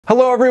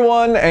Hello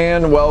everyone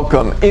and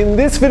welcome. In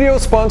this video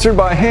sponsored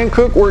by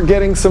Hankook, we're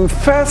getting some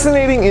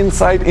fascinating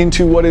insight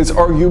into what is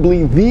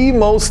arguably the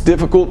most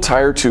difficult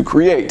tire to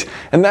create,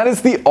 and that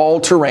is the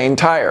all-terrain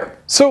tire.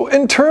 So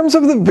in terms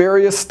of the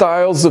various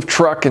styles of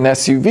truck and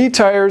SUV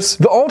tires,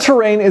 the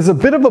all-terrain is a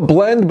bit of a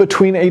blend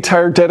between a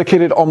tire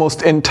dedicated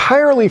almost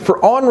entirely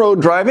for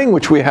on-road driving,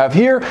 which we have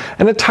here,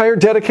 and a tire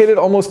dedicated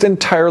almost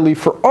entirely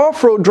for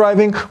off-road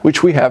driving,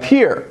 which we have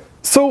here.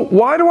 So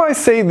why do I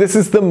say this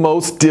is the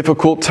most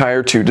difficult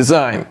tire to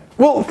design?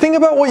 Well, think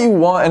about what you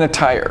want in a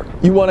tire.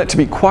 You want it to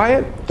be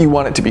quiet, you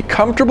want it to be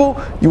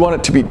comfortable, you want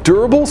it to be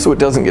durable so it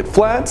doesn't get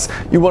flats,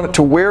 you want it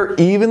to wear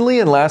evenly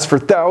and last for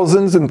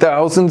thousands and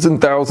thousands and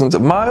thousands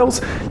of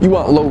miles, you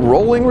want low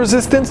rolling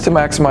resistance to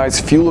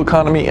maximize fuel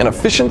economy and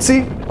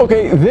efficiency.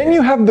 Okay, then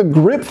you have the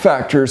grip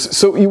factors,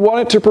 so you want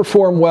it to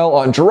perform well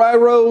on dry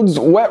roads,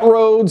 wet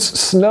roads,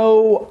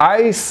 snow,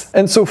 ice,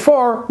 and so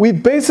far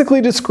we've basically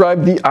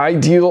described the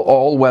ideal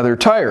all-weather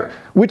tire,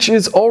 which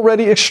is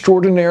already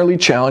extraordinarily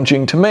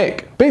challenging to make.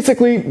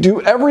 Basically,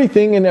 do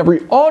everything in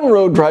every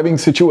on-road driving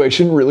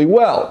situation really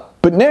well.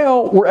 But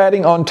now we're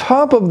adding on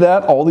top of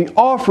that all the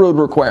off-road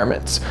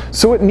requirements.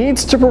 So it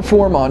needs to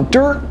perform on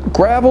dirt,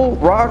 gravel,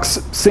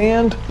 rocks,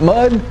 sand,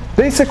 mud,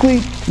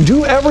 basically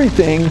do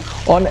everything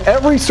on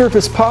every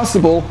surface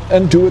possible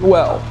and do it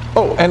well.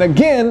 Oh, and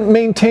again,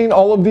 maintain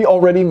all of the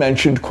already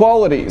mentioned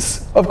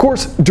qualities. Of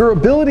course,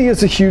 durability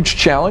is a huge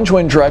challenge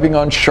when driving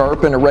on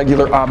sharp and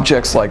irregular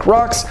objects like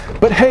rocks,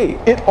 but hey,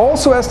 it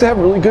also has to have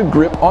really good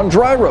grip on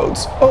dry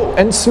roads. Oh,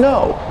 and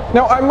snow.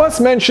 Now I must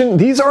mention,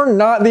 these are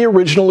not the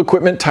original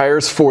equipment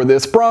tires for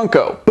this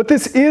Bronco, but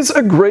this is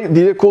a great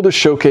vehicle to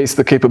showcase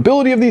the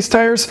capability of these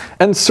tires,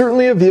 and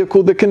certainly a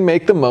vehicle that can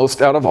make the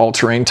most out of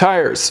all-terrain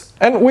tires.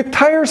 And with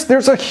tires,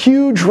 there's a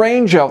huge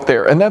range out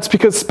there, and that's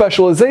because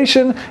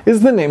specialization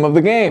is the name of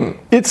the game.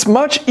 It's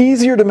much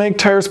easier to make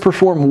tires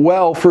perform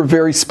well for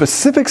very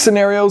specific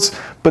scenarios,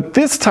 but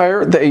this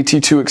tire, the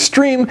AT2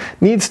 Xtreme,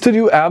 needs to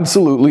do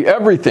absolutely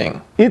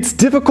everything. It's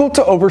difficult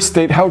to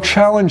overstate how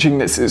challenging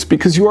this is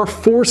because you are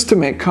forced to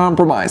make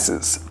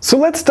compromises. So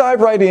let's dive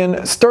right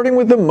in, starting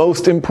with the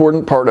most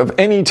important part of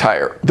any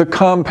tire, the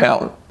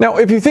compound. Now,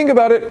 if you think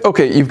about it,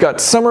 okay, you've got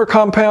summer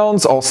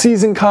compounds,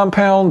 all-season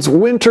compounds,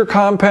 winter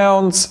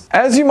compounds.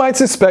 As you might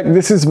suspect,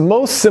 this is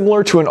most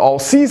similar to an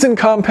all-season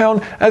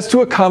compound as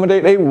to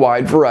accommodate a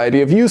wide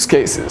variety of use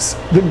cases.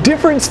 The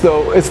difference,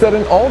 though, is that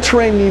an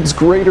all-terrain needs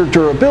greater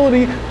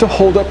durability to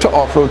hold up to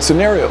off-road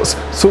scenarios,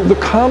 so the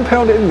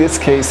compound in this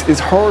case is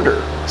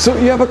harder. So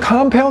you have a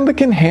compound that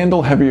can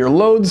handle heavier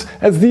loads,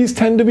 as these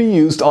tend to be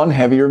used on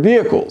heavier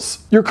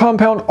vehicles. Your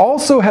compound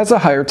also has a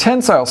higher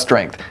tensile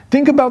strength.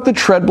 Think about the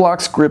tread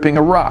blocks gripping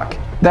a rock.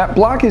 That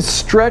block is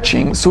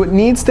stretching, so it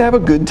needs to have a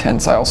good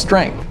tensile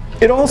strength.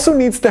 It also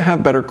needs to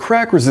have better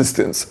crack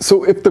resistance,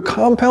 so if the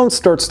compound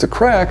starts to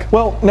crack,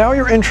 well, now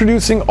you're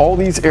introducing all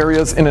these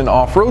areas in an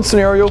off-road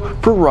scenario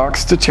for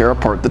rocks to tear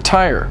apart the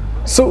tire.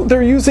 So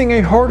they're using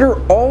a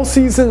harder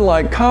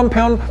all-season-like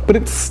compound, but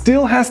it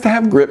still has to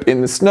have grip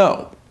in the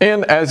snow.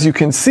 And as you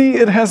can see,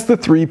 it has the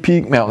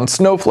 3-peak mountain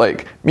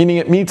snowflake, meaning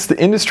it meets the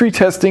industry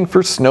testing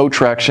for snow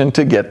traction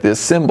to get this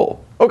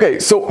symbol. Okay,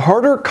 so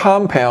harder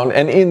compound,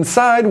 and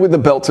inside with the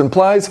belts and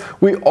plies,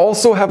 we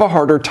also have a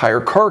harder tire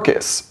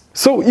carcass.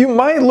 So you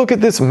might look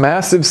at this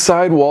massive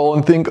sidewall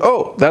and think,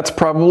 oh, that's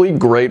probably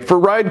great for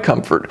ride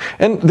comfort.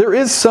 And there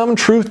is some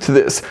truth to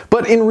this,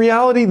 but in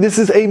reality this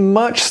is a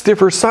much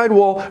stiffer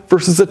sidewall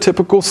versus a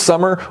typical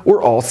summer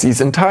or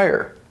all-season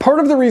tire. Part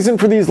of the reason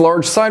for these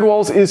large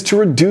sidewalls is to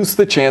reduce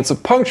the chance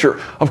of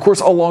puncture, of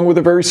course along with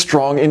a very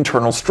strong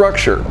internal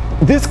structure.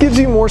 This gives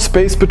you more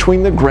space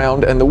between the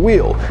ground and the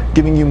wheel,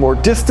 giving you more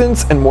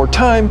distance and more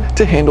time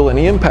to handle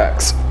any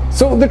impacts.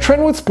 So the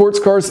trend with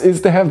sports cars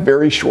is to have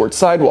very short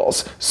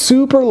sidewalls,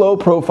 super low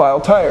profile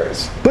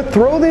tires. But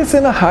throw this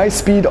in a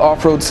high-speed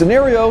off-road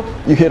scenario,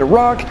 you hit a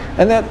rock,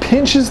 and that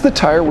pinches the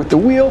tire with the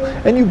wheel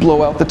and you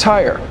blow out the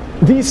tire.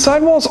 These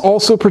sidewalls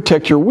also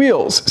protect your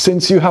wheels,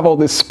 since you have all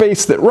this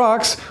space that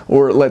rocks,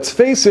 or let's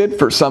face it,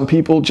 for some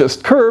people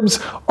just curbs,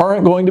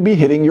 aren't going to be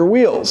hitting your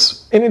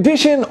wheels. In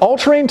addition,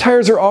 all-terrain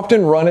tires are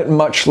often run at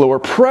much lower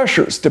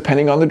pressures,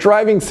 depending on the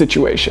driving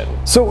situation.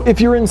 So if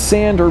you're in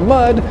sand or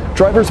mud,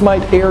 drivers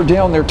might air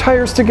down their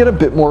tires to get a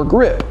bit more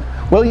grip.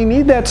 Well, you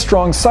need that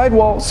strong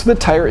sidewall so the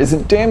tire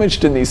isn't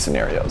damaged in these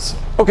scenarios.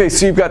 Okay,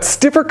 so you've got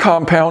stiffer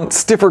compound,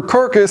 stiffer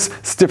carcass,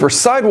 stiffer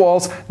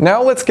sidewalls.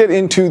 Now let's get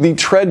into the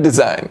tread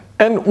design.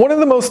 And one of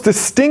the most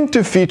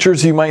distinctive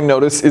features you might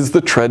notice is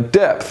the tread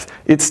depth.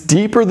 It's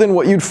deeper than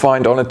what you'd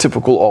find on a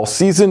typical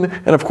all-season,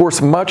 and of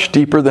course much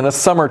deeper than a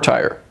summer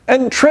tire.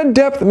 And tread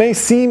depth may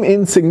seem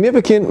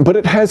insignificant, but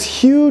it has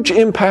huge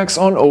impacts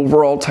on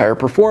overall tire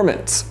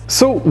performance.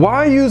 So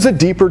why use a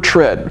deeper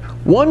tread?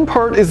 One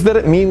part is that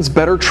it means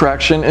better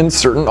traction in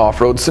certain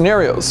off-road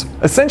scenarios.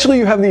 Essentially,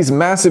 you have these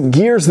massive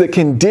gears that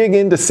can dig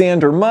into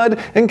sand or mud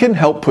and can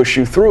help push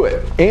you through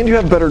it. And you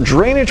have better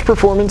drainage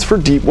performance for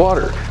deep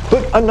water.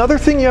 But another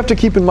thing you have to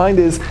keep in mind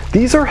is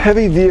these are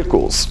heavy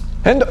vehicles.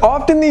 And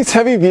often these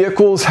heavy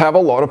vehicles have a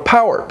lot of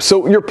power,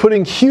 so you're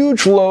putting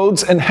huge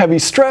loads and heavy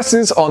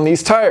stresses on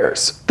these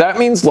tires. That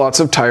means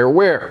lots of tire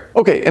wear.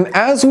 Okay, and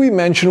as we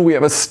mentioned, we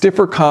have a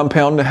stiffer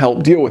compound to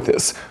help deal with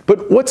this.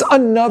 But what's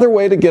another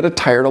way to get a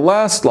tire to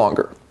last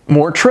longer?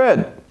 More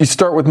tread. You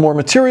start with more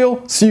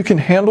material so you can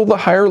handle the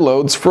higher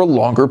loads for a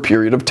longer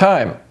period of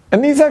time.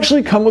 And these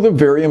actually come with a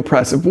very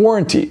impressive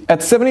warranty,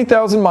 at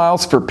 70,000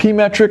 miles for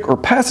P-metric or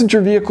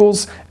passenger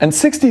vehicles, and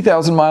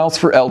 60,000 miles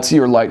for LT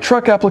or light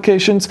truck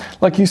applications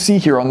like you see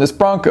here on this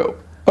Bronco.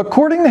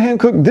 According to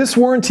Hankook, this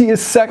warranty is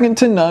second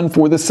to none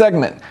for the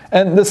segment,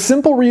 and the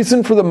simple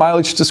reason for the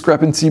mileage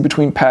discrepancy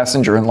between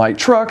passenger and light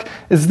truck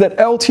is that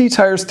LT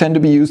tires tend to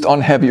be used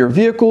on heavier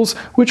vehicles,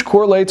 which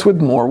correlates with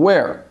more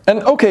wear.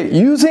 And okay,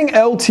 using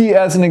LT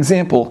as an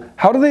example,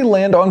 how do they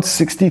land on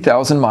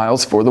 60,000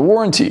 miles for the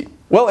warranty?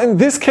 Well, in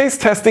this case,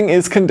 testing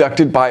is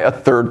conducted by a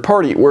third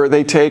party, where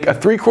they take a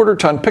 3/4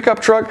 ton pickup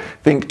truck,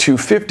 think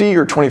 250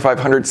 or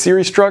 2500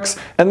 series trucks,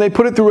 and they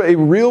put it through a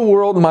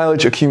real-world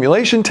mileage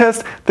accumulation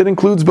test that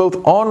includes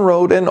both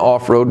on-road and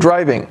off-road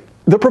driving.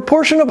 The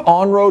proportion of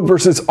on-road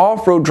versus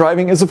off-road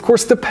driving is of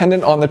course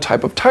dependent on the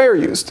type of tire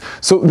used.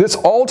 So this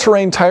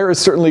all-terrain tire is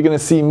certainly going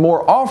to see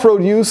more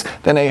off-road use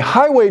than a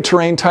highway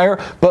terrain tire,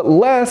 but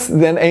less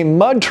than a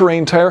mud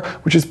terrain tire,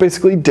 which is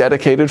basically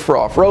dedicated for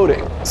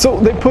off-roading. So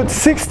they put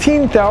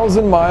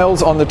 16,000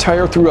 miles on the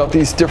tire throughout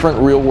these different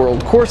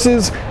real-world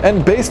courses,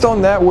 and based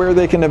on that wear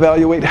they can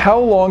evaluate how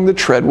long the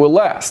tread will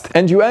last.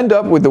 And you end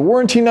up with the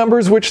warranty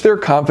numbers which they're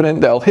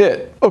confident they'll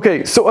hit.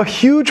 Okay, so a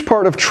huge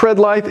part of tread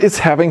life is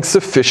having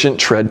sufficient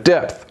tread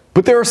depth.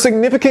 But there are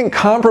significant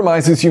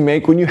compromises you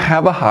make when you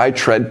have a high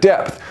tread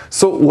depth.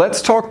 So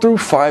let's talk through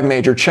 5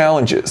 major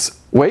challenges: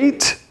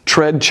 weight,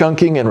 tread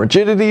chunking and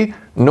rigidity,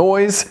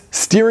 noise,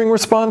 steering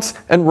response,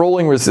 and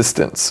rolling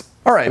resistance.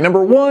 Alright,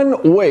 number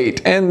 1,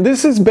 weight. And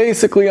this is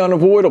basically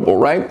unavoidable,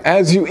 right?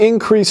 As you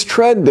increase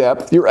tread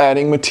depth, you're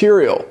adding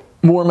material.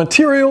 More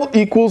material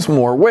equals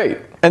more weight.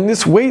 And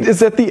this weight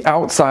is at the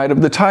outside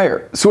of the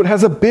tire, so it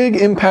has a big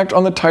impact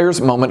on the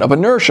tire's moment of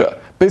inertia,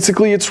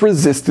 basically its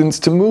resistance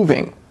to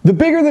moving. The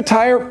bigger the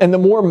tire and the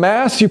more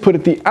mass you put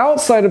at the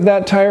outside of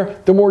that tire,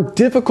 the more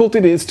difficult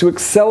it is to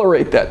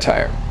accelerate that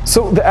tire.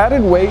 So the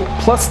added weight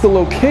plus the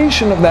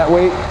location of that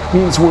weight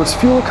means worse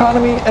fuel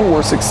economy and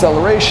worse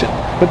acceleration.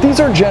 But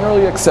these are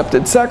generally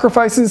accepted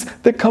sacrifices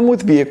that come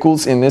with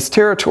vehicles in this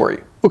territory.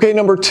 Okay,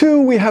 number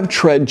 2, we have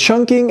tread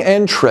chunking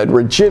and tread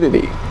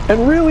rigidity.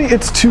 And really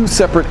it's 2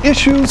 separate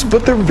issues,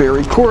 but they're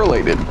very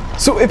correlated.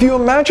 So if you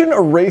imagine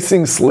a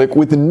racing slick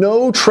with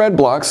no tread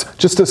blocks,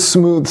 just a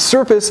smooth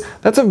surface,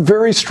 that's a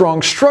very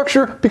strong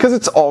structure because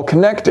it's all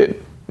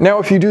connected. Now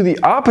if you do the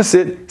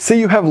opposite, say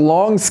you have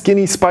long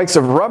skinny spikes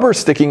of rubber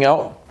sticking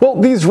out, well,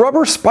 these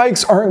rubber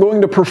spikes aren't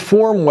going to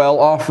perform well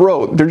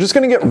off-road. They're just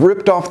going to get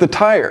ripped off the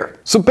tire.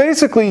 So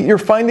basically, you're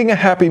finding a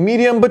happy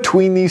medium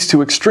between these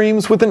 2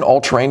 extremes with an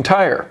all-terrain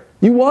tire.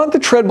 You want the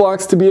tread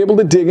blocks to be able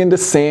to dig into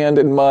sand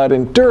and mud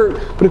and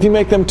dirt, but if you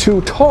make them too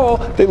tall,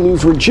 they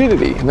lose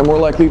rigidity and they're more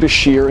likely to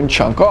shear and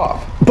chunk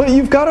off. But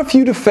you've got a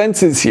few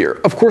defenses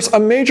here. Of course, a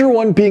major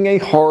one being a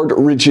hard,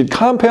 rigid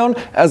compound,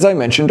 as I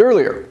mentioned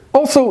earlier.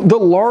 Also, the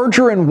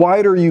larger and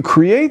wider you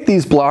create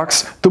these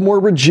blocks, the more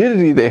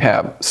rigidity they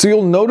have, so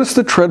you'll notice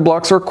the tread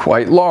blocks are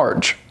quite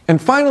large.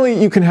 And finally,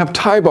 you can have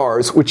tie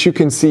bars, which you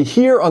can see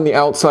here on the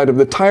outside of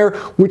the tire,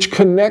 which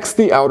connects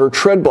the outer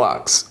tread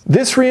blocks.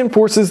 This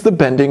reinforces the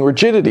bending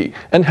rigidity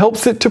and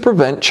helps it to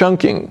prevent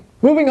chunking.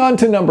 Moving on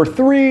to number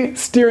 3,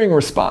 steering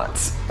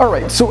response.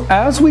 Alright, so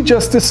as we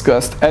just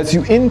discussed, as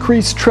you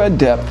increase tread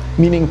depth,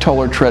 meaning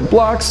taller tread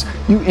blocks,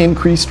 you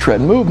increase tread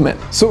movement.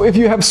 So if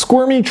you have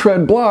squirmy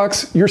tread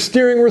blocks, your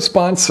steering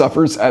response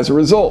suffers as a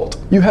result.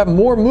 You have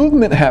more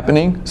movement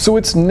happening, so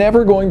it's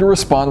never going to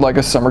respond like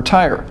a summer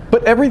tire.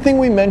 But everything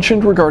we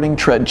mentioned regarding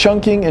tread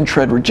chunking and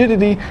tread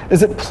rigidity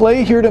is at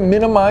play here to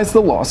minimize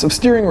the loss of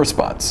steering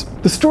response.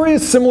 The story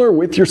is similar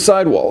with your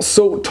sidewalls,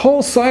 so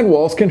tall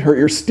sidewalls can hurt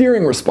your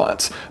steering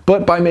response,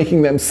 but by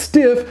making them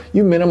stiff,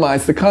 you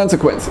minimize the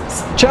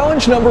consequences.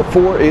 Challenge number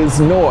 4 is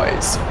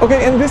noise.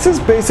 Okay, and this is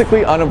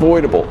basically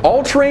unavoidable.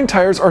 All-terrain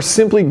tires are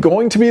simply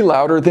going to be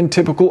louder than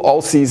typical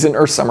all-season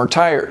or summer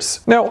tires.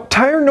 Now,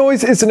 tire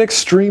noise is an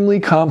extremely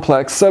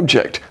complex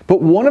subject,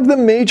 but one of the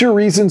major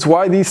reasons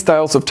why these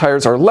styles of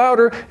tires are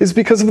louder is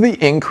because of the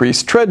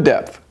increased tread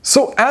depth.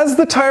 So as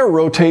the tire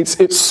rotates,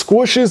 it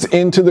squishes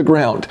into the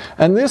ground,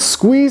 and this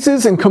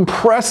squeezes and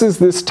compresses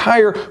this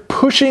tire,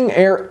 pushing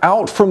air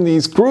out from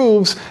these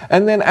grooves,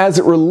 and then as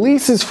it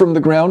releases from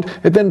the ground,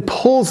 it then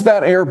pulls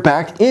that air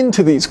back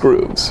into these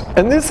grooves.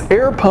 And this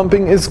air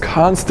pumping is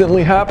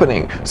constantly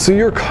happening, so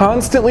you're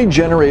constantly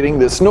generating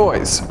this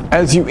noise.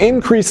 As you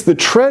increase the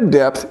tread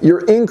depth,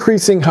 you're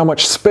increasing how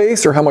much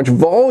space or how much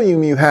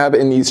volume you have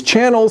in these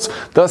channels,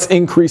 thus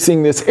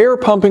increasing this air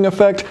pumping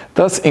effect,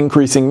 thus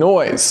increasing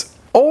noise.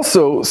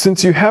 Also,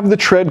 since you have the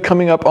tread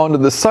coming up onto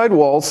the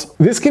sidewalls,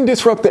 this can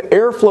disrupt the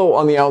airflow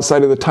on the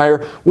outside of the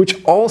tire,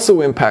 which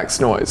also impacts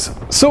noise.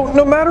 So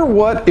no matter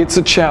what, it's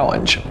a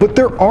challenge, but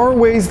there are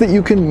ways that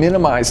you can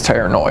minimize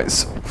tire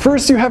noise.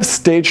 First, you have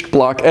staged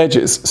block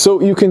edges.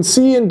 So you can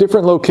see in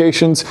different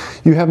locations,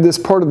 you have this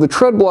part of the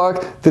tread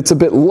block that's a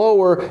bit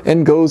lower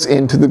and goes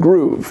into the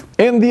groove.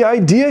 And the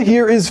idea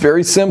here is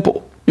very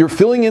simple. You're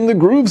filling in the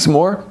grooves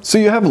more, so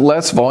you have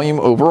less volume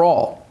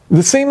overall.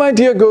 The same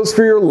idea goes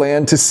for your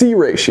land to sea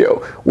ratio,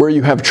 where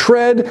you have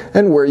tread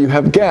and where you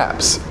have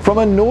gaps. From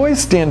a noise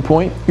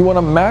standpoint, you want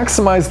to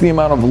maximize the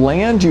amount of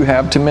land you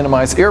have to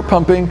minimize air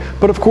pumping,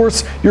 but of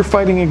course, you're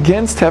fighting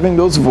against having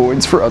those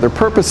voids for other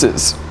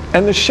purposes.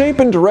 And the shape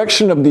and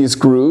direction of these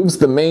grooves,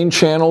 the main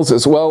channels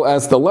as well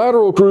as the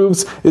lateral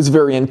grooves, is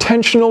very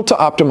intentional to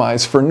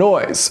optimize for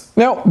noise.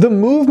 Now, the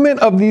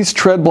movement of these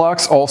tread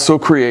blocks also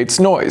creates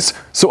noise.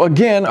 So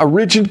again, a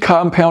rigid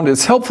compound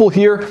is helpful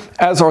here,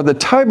 as are the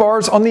tie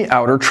bars on the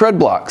outer tread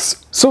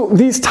blocks. So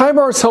these tie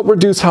bars help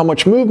reduce how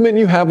much movement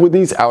you have with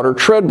these outer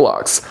tread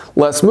blocks.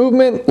 Less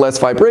movement, less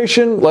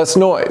vibration, less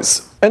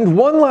noise. And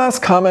one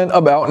last comment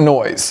about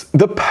noise.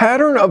 The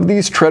pattern of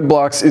these tread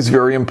blocks is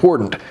very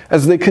important.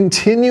 As they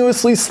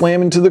continuously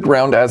slam into the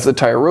ground as the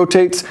tire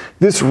rotates,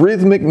 this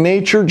rhythmic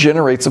nature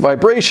generates a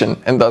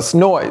vibration, and thus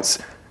noise.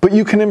 But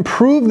you can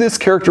improve this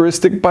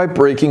characteristic by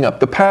breaking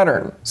up the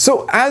pattern.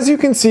 So as you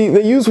can see,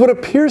 they use what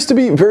appears to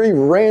be very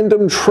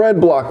random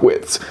tread block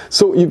widths.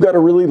 So you've got a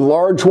really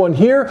large one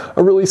here,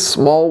 a really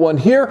small one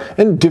here,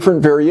 and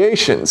different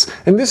variations.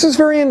 And this is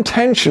very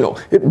intentional.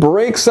 It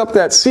breaks up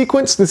that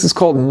sequence. This is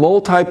called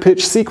multi-pitch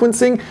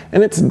sequencing,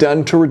 and it's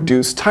done to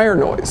reduce tire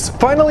noise.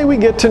 Finally, we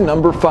get to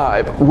number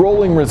 5,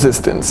 rolling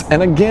resistance.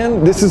 And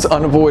again, this is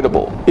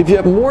unavoidable. If you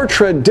have more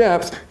tread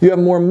depth, you have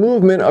more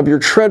movement of your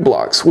tread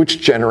blocks,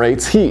 which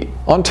generates heat.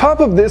 On top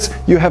of this,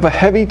 you have a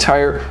heavy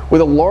tire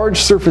with a large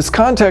surface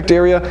contact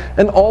area,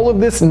 and all of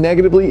this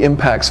negatively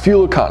impacts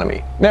fuel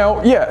economy.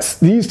 Now, yes,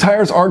 these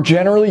tires are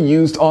generally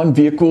used on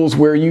vehicles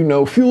where you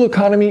know fuel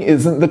economy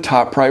isn't the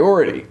top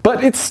priority,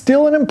 but it's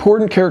still an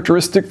important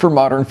characteristic for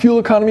modern fuel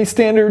economy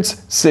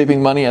standards.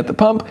 Saving money at the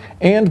pump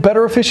and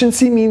better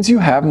efficiency means you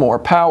have more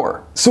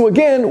power. So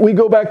again, we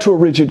go back to a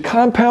rigid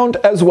compound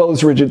as well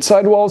as rigid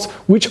sidewalls,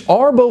 which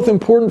are both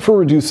important for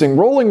reducing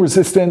rolling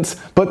resistance,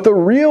 but the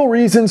real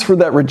reasons for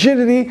that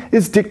rigidity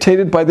is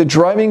dictated by the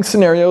driving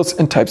scenarios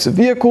and types of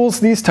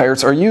vehicles these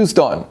tires are used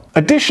on.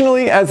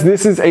 Additionally, as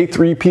this is a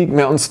 3-peak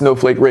mountain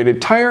snowflake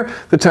rated tire,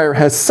 the tire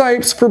has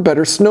sipes for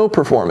better snow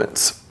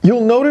performance.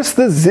 You'll notice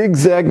the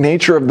zigzag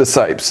nature of the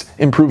sipes,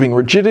 improving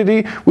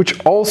rigidity, which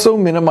also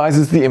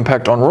minimizes the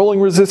impact on rolling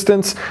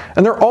resistance,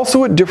 and they're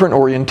also at different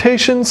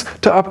orientations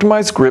to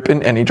optimize grip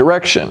in any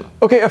direction.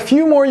 Okay, a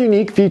few more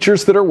unique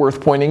features that are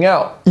worth pointing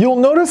out. You'll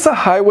notice a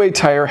highway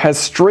tire has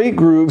straight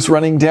grooves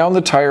running down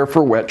the tire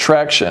for wet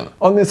traction.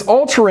 On this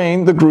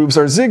all-terrain, the grooves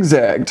are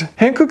zigzagged.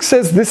 Hankook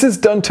says this is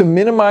done to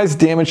minimize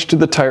damage to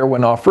the tire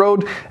when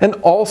off-road, and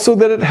also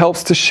that it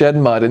helps to shed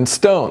mud and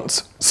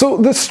stones. So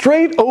the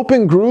straight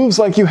open grooves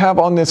like you have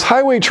on this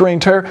highway terrain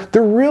tire,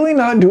 they're really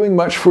not doing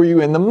much for you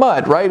in the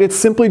mud, right? It's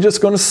simply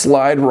just going to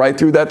slide right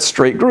through that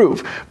straight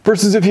groove.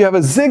 Versus if you have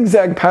a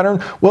zigzag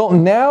pattern, well,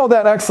 now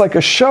that acts like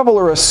a shovel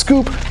or a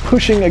scoop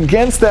pushing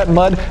against that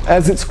mud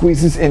as it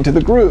squeezes into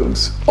the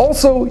grooves.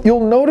 Also,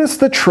 you'll notice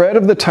the tread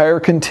of the tire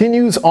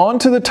continues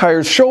onto the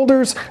tire's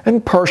shoulders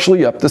and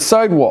partially up the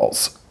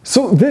sidewalls.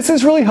 So this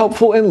is really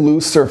helpful in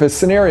loose surface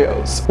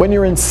scenarios. When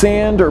you're in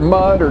sand or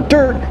mud or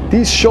dirt,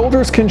 these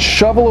shoulders can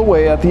shovel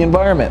away at the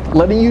environment,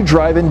 letting you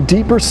drive in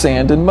deeper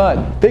sand and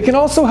mud. They can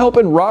also help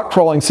in rock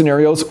crawling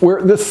scenarios where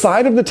the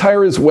side of the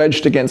tire is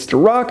wedged against a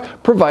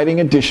rock, providing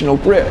additional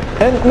grip.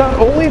 And not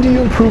only do you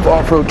improve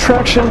off-road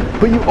traction,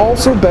 but you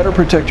also better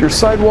protect your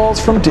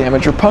sidewalls from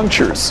damage or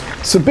punctures.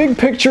 So big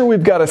picture,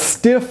 we've got a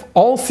stiff,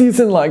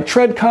 all-season-like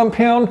tread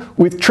compound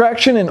with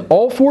traction in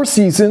all 4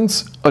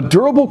 seasons, a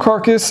durable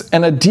carcass,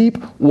 and a deep,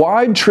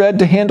 wide tread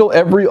to handle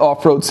every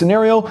off-road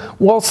scenario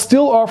while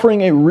still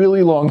offering a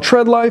really long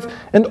tread life,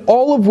 and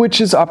all of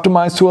which is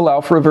optimized to allow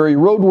for a very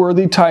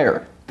roadworthy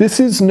tire. This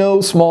is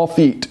no small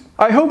feat.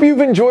 I hope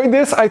you've enjoyed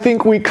this. I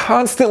think we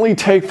constantly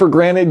take for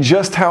granted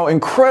just how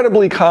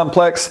incredibly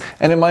complex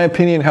and, in my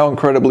opinion, how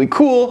incredibly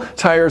cool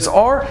tires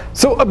are.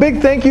 So a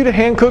big thank you to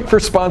Hankook for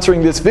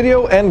sponsoring this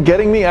video and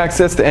getting me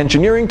access to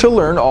engineering to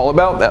learn all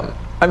about them.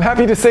 I'm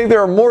happy to say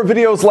there are more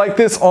videos like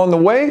this on the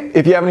way.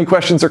 If you have any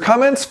questions or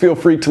comments, feel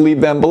free to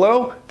leave them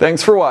below.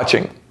 Thanks for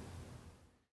watching.